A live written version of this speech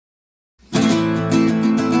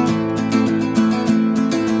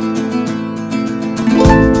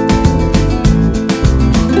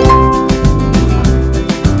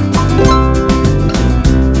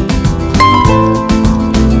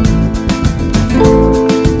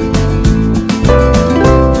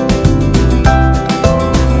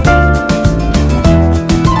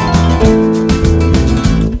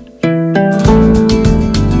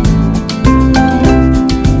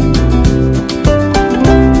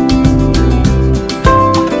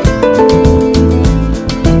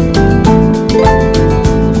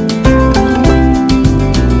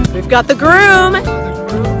got the groom. The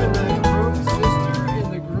groom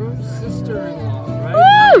and the groom's sister-in-law,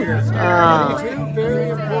 right here. Two very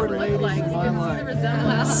important ladies in my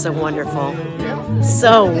life. So wonderful.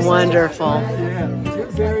 So wonderful. Yeah, two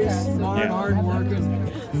very smart, hard-working,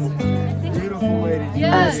 beautiful ladies.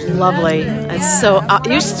 That's lovely. It's so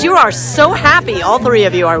you are so happy. All three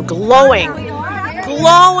of you are glowing,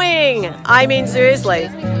 glowing. I mean, seriously.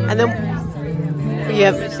 And then we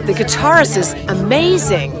have the guitarist is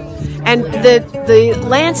amazing, and the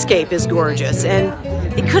landscape is gorgeous, and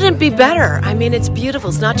it couldn't be better. I mean, it's beautiful.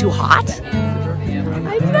 It's not too hot.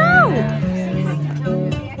 I know.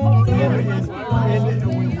 And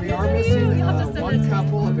we are missing one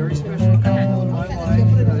couple, a very special couple in my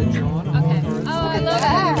life, John.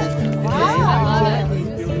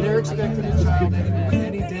 They're expecting a child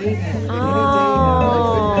any day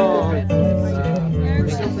now. We're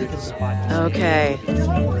still thinking spot. Okay.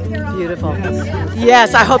 Beautiful.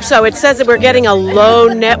 Yes, I hope so. It says that we're getting a low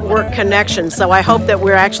network connection, so I hope that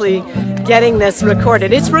we're actually getting this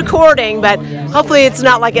recorded. It's recording, but hopefully it's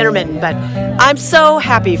not like intermittent. But I'm so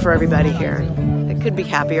happy for everybody here. It could be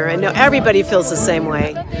happier. I know everybody feels the same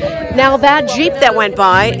way. Now that Jeep that went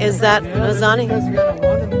by, is that Rosane?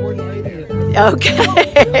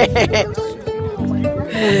 Okay.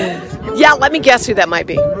 Yeah, let me guess who that might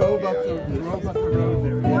be.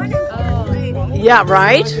 Yeah,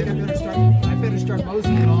 right?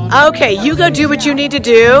 Okay, you go do what you need to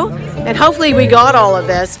do, and hopefully we got all of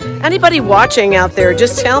this. Anybody watching out there,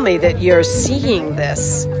 just tell me that you're seeing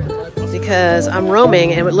this, because I'm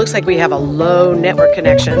roaming and it looks like we have a low network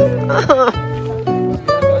connection.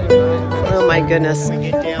 Oh my goodness.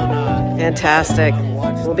 Fantastic.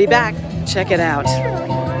 We'll be back. Check it out.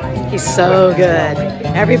 He's so good.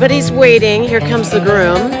 Everybody's waiting. Here comes the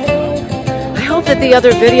groom. I hope that the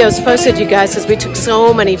other videos posted, you guys, because I took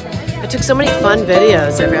so many fun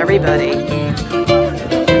videos of everybody.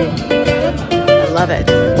 I love it.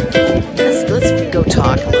 Let's go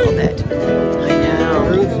talk a little bit. I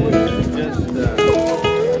know.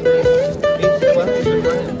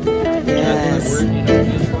 Yes.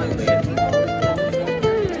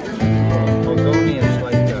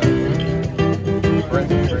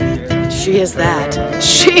 She is that.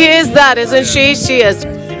 She is that, isn't she? She is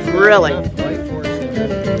really.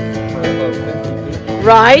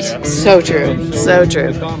 Right? So true. So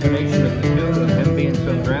true. The combination of the two of him being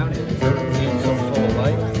so grounded, being so full of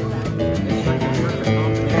life, it's like a perfect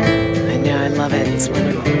combination. I know, I love it. It's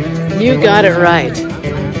wonderful. You got it right.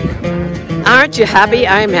 Aren't you happy?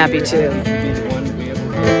 I am happy too. Be the one to be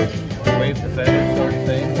able to wave the feather sort of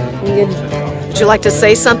thing. Would you like to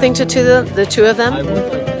say something to the two of them? I would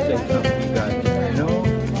like to say something to you guys. You know,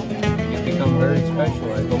 you've become very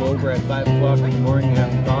special. I go over at 5 o'clock in the morning,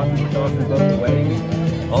 have coffee, talking about the wedding,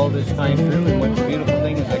 all this time through, and what's the beautiful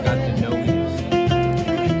thing is I got to know you.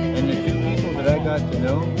 And the two people that I got to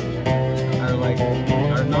know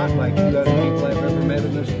are not like two other people I've ever met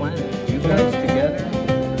on this planet. You guys together,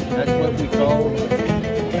 that's what we call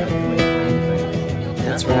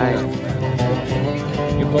That's right.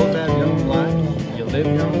 You both have your own lives. You live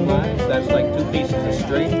your own lives. That's like two pieces of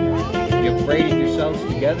string. You've braided yourselves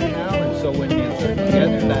together now, and so when you're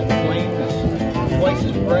together, that flame is twice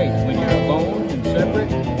as bright. When you're alone and separate,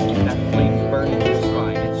 that flame's burning just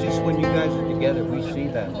fine. It's just when you guys are together, we see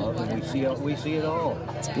that love, and we see it all.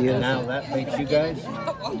 It's beautiful. And now that makes you guys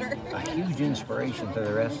a huge inspiration to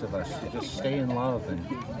the rest of us to just stay in love and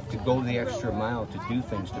to go the extra mile to do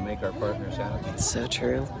things to make our partners happy. It's so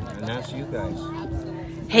true. And that's you guys.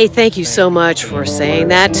 Hey, thank you so much for saying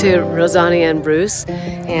that to Rosane and Bruce.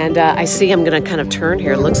 And I see I'm going to kind of turn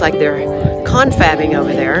here. It looks like they're confabbing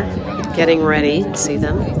over there, getting ready. See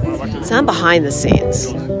them? So I'm behind the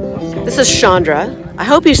scenes. This is Chandra. I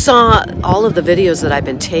hope you saw all of the videos that I've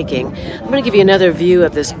been taking. I'm going to give you another view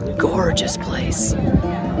of this gorgeous place.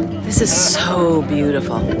 This is so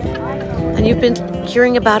beautiful. And you've been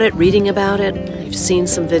hearing about it, reading about it. You've seen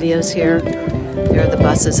some videos here. There are the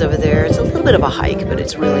buses over there. It's a little bit of a hike, but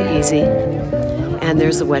it's really easy. And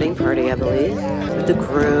there's the wedding party, I believe, with the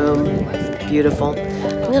groom. Beautiful.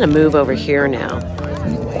 I'm going to move over here now.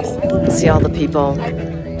 See all the people.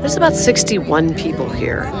 There's about 61 people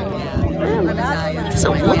here. It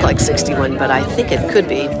doesn't look like 61, but I think it could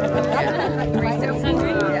be.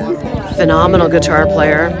 Phenomenal guitar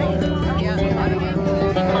player.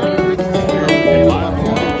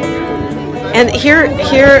 And here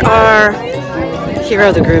are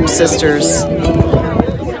the groom's sisters.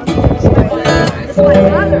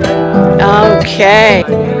 Okay.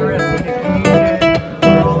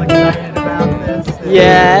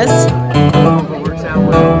 Yes.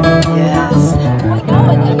 Yes.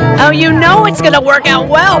 Oh, you know it's going going to work out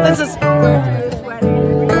well. This is...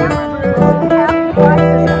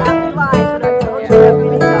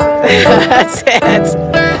 That's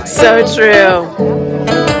it. So true.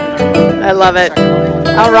 I love it.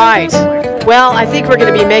 All right. Well, I think we're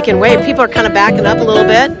going to be making way. People are kind of backing up a little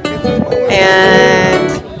bit.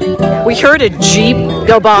 And we heard a Jeep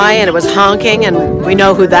go by and it was honking, and we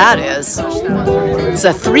know who that is. It's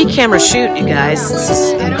a 3-camera shoot, you guys. This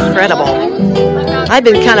is incredible. I've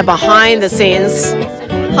been kind of behind the scenes.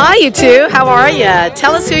 Hi, you two. How are you?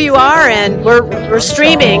 Tell us who you are, and we're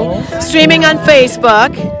streaming on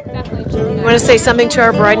Facebook. You want to say something to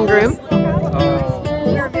our bride and groom?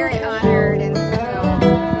 We're very honored and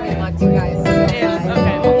thrilled. You guys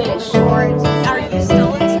get short. Are you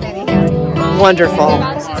still spending here? Wonderful.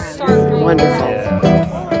 Wonderful.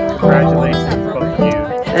 Yeah. Congratulations, both of you.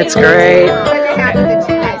 That's great. We're happy that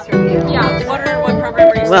you guys are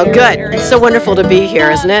here. Well, good. It's so wonderful to be here,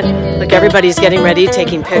 isn't it? Look, everybody's getting ready,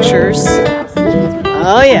 taking pictures.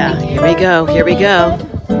 Oh, yeah. Here we go. Here we go.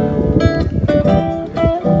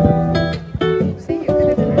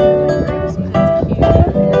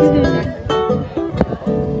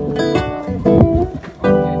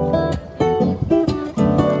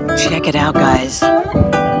 Check it out, guys. I'm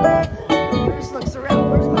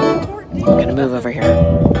going to move over here.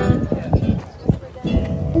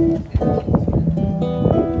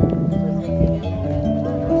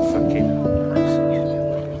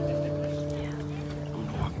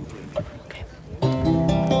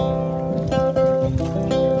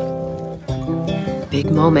 Big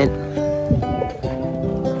moment.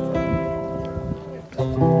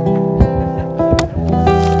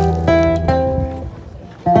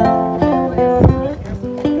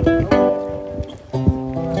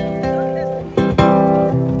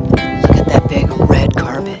 Look at that big red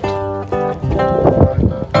carpet.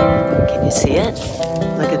 Can you see it?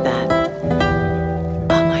 Look at that.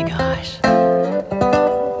 Oh my gosh.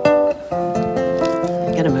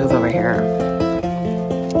 I'm gonna move over here.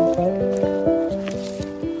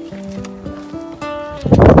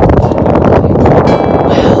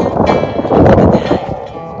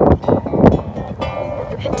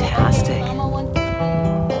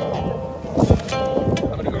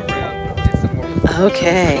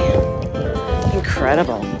 Okay,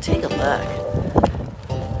 incredible. Take a look.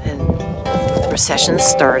 And the procession's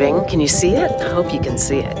starting. Can you see it? I hope you can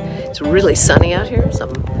see it. It's really sunny out here, so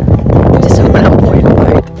just want to point